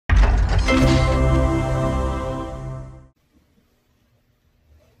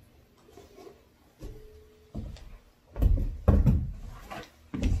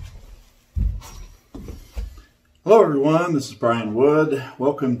Hello everyone, this is Brian Wood.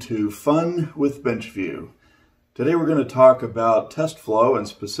 Welcome to Fun with BenchVue. Today we're going to talk about test flow and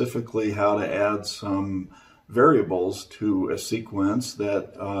specifically how to add some variables to a sequence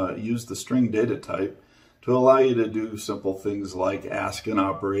that use the string data type to allow you to do simple things like ask an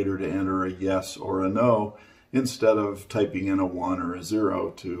operator to enter a yes or a no instead of typing in a 1 or a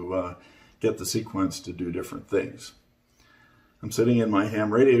 0 to get the sequence to do different things. I'm sitting in my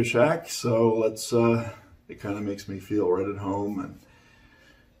ham Radio Shack, so it kind of makes me feel right at home and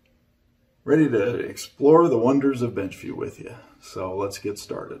ready to explore the wonders of BenchVue with you. So let's get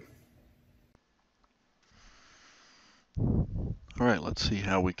started. All right, let's see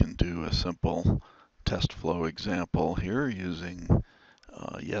how we can do a simple test flow example here using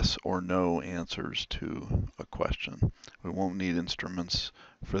yes or no answers to a question. We won't need instruments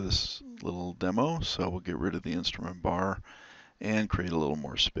for this little demo, so we'll get rid of the instrument bar and create a little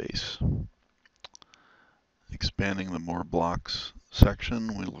more space. Expanding the more blocks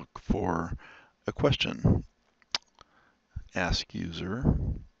section, we look for a question. Ask user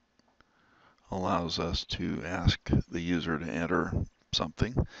allows us to ask the user to enter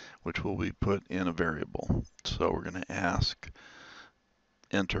something, which will be put in a variable. So we're going to ask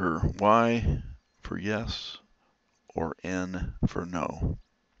enter Y for yes or N for no.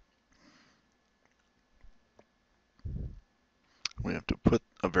 We have to put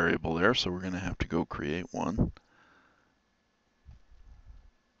a variable there, so we're going to have to go create one.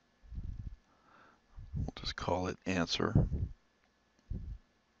 We'll just call it answer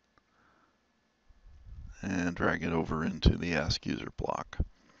and drag it over into the ask user block.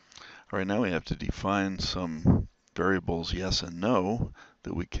 All right, now we have to define some variables yes and no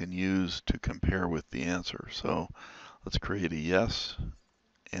that we can use to compare with the answer. So let's create a yes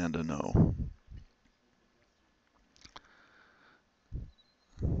and a no.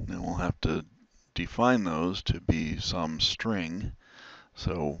 Then we'll have to define those to be some string.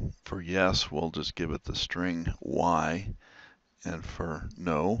 So for yes, we'll just give it the string y, and for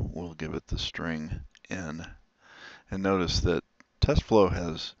no, we'll give it the string n. And notice that TestFlow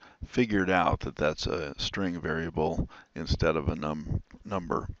has figured out that that's a string variable instead of a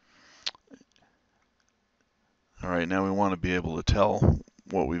number. All right, now we want to be able to tell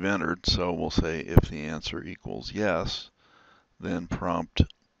what we've entered, so we'll say if the answer equals yes, then prompt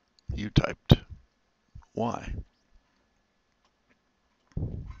you typed y.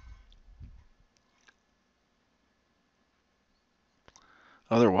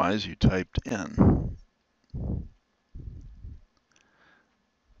 Otherwise, you typed n.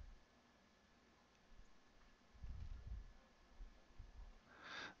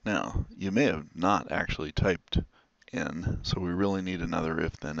 Now, you may have not actually typed n, so we really need another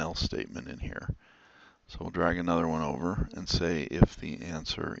if-then-else statement in here. So we'll drag another one over and say if the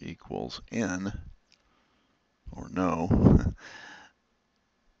answer equals n, or no,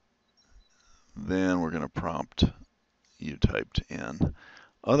 then we're going to prompt you typed n.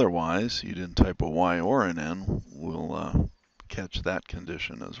 Otherwise, you didn't type a y or an n, we'll catch that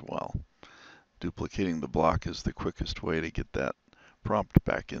condition as well. Duplicating the block is the quickest way to get that prompt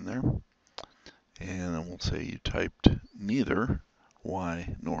back in there. And then we'll say you typed neither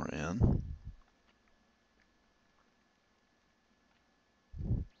y nor n.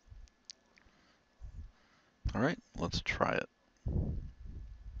 All right, let's try it.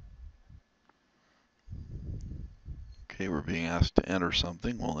 Okay, we're being asked to enter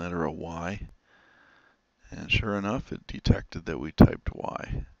something. We'll enter a y. And sure enough, it detected that we typed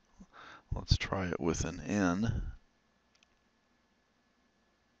y. Let's try it with an n.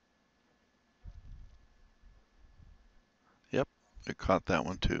 Yep, it caught that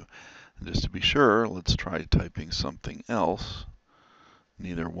one too. And just to be sure, let's try typing something else.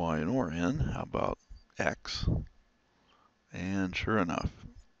 Neither y nor n. How about x? And sure enough,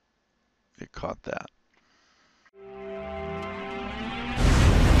 it caught that.